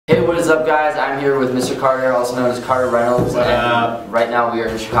Hey, what is up, guys? I'm here with Mr. Carter, also known as Carter Reynolds. And right now we are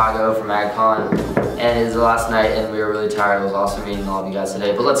in Chicago for MagCon, and it is the last night, and we are really tired. It was awesome meeting all of you guys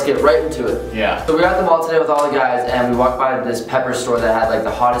today, but let's get right into it. Yeah. So we were at the mall today with all the guys, and we walked by this pepper store that had like the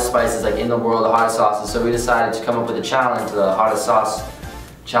hottest spices like in the world, the hottest sauces. So we decided to come up with a challenge, the hottest sauce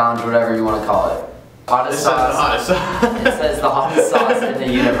challenge, whatever you want to call it. Hottest sauce. It says the hottest sauce in the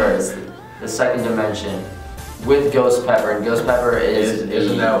universe, the second dimension. With ghost pepper, and ghost pepper is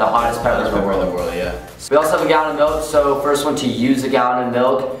the hottest pepper in the world. Yeah. We also have a gallon of milk, so first one to use a gallon of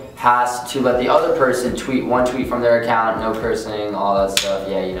milk has to let the other person tweet one tweet from their account, no cursing, all that stuff,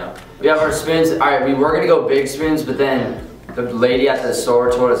 yeah, you know. We have our spoons. Alright, we were gonna go big spoons, but then the lady at the store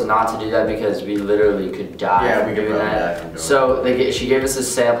told us not to do that because we literally could die from doing that. So she gave us a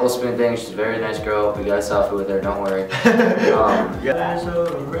sample spoon thing. She's a very nice girl. We got a selfie with her, don't worry. You guys are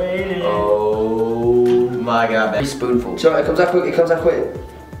overrated. Oh my god, man. Spoonful. So it comes out quick, it comes out quick.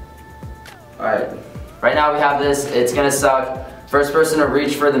 Alright. Right now we have this, it's gonna suck. First person to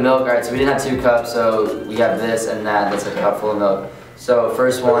reach for the milk. Alright, so we didn't have 2 cups, so we have this and that's a cup full of milk. So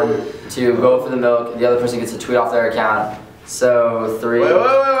first one to go for the milk, the other person gets to tweet off their account. So 3. Wait.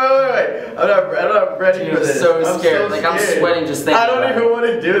 I'm not ready for this. I'm so scared. I'm sweating just thinking. I don't even want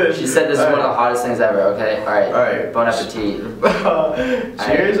to do this. She said this is one of the hottest things ever, okay? Alright. Bon appetit.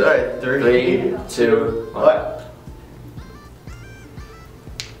 Cheers. Alright, 3, 2, 1.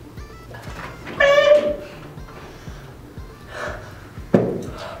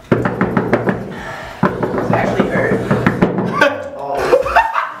 Does it actually hurt?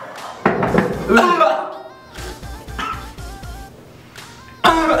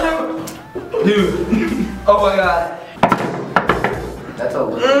 Dude. Oh my god. That's a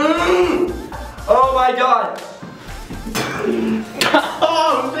little. Oh my god.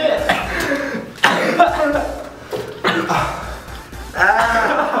 Oh man.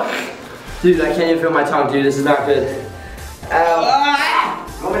 Dude, I can't even feel my tongue, dude. This is not good. Ow.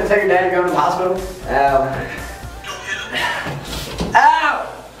 You want me to take your dad and go to the hospital? Ow. Ow.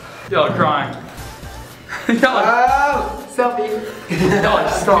 Y'all are crying. Ow. Selfie. Y'all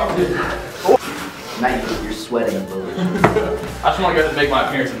stop, dude. Man, you're sweating, bro. I just want to go ahead and make my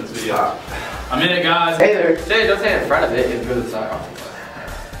appearance in this video. I'm in it, guys. Hey there. Jay, don't stand in front of it. It's go to the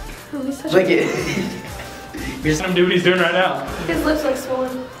side. Look it. You're just gonna do what he's doing right now. His lips look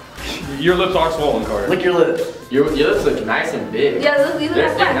swollen. Your lips are swollen, Carter. Lick your lips. Your lips look nice and big. Yeah, look, these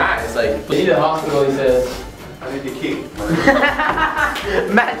They're nice. Like, you need a hospital, he says. I need to keep.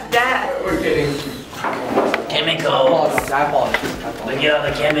 Matt's dad. We're kidding. Chemicals. Look at all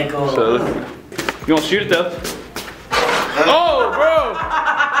the chemicals. So, you wanna shoot it though? Oh, bro!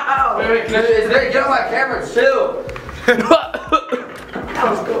 Wait, get on my camera, chill.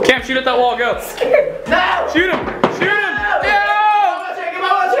 Cam, shoot at that wall, go. No! Shoot him! Shoot him! Get my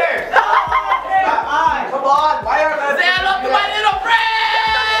wheelchair! Come on! Why are they? Stand up to my little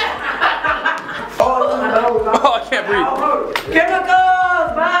friend! Oh, I can't breathe. Chemicals!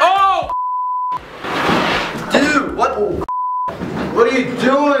 Bye! Oh! Dude, what are you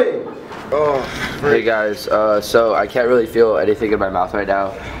doing? Oh. Hey guys, so I can't really feel anything in my mouth right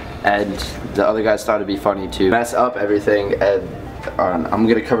now, and the other guys thought it'd be funny to mess up everything, and I'm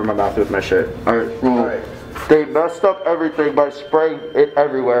gonna cover my mouth with my shirt. Alright. They messed up everything by spraying it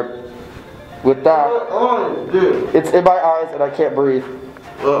everywhere. With that, Dude. it's in my eyes and I can't breathe.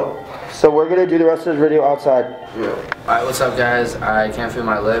 Oh. So we're gonna do the rest of the video outside. Yeah. Alright, what's up guys? I can't feel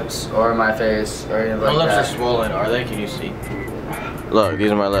my lips or my face or anything like that. My lips are swollen, are they? Can you see? Look,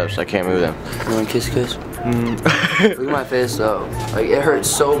 these are my lips. I can't move them. You wanna kiss? Look at my face though. Like it hurts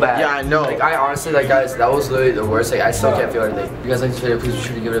so bad. Yeah, I know. Like I honestly, like guys, that was literally the worst. Like I still can't feel anything. If you guys like this video, please be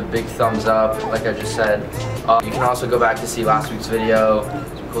sure to give it a big thumbs up. Like I just said, you can also go back to see last week's video.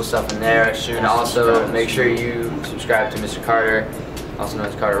 Some cool stuff in there. And also make sure you subscribe to Mr. Carter, also known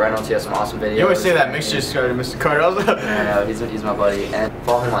as Carter Reynolds. He has some awesome videos. You always say that. Make sure you subscribe to Mr. Carter. I know, he's my buddy. And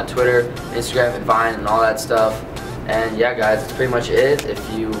follow him on Twitter, Instagram, and Vine, and all that stuff. And yeah guys, that's pretty much it. If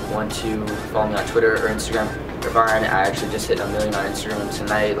you want to follow me on Twitter or Instagram or Vine, I actually just hit 1 million on Instagram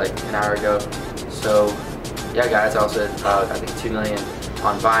tonight, like an hour ago. So yeah guys, I also hit I think 2 million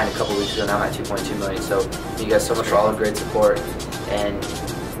on Vine a couple weeks ago. Now I'm at 2.2 million. So thank you guys so much for all the great support. And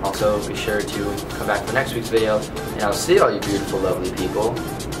also be sure to come back for next week's video. And I'll see all you beautiful, lovely people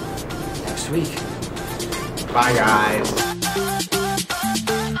next week. Bye guys.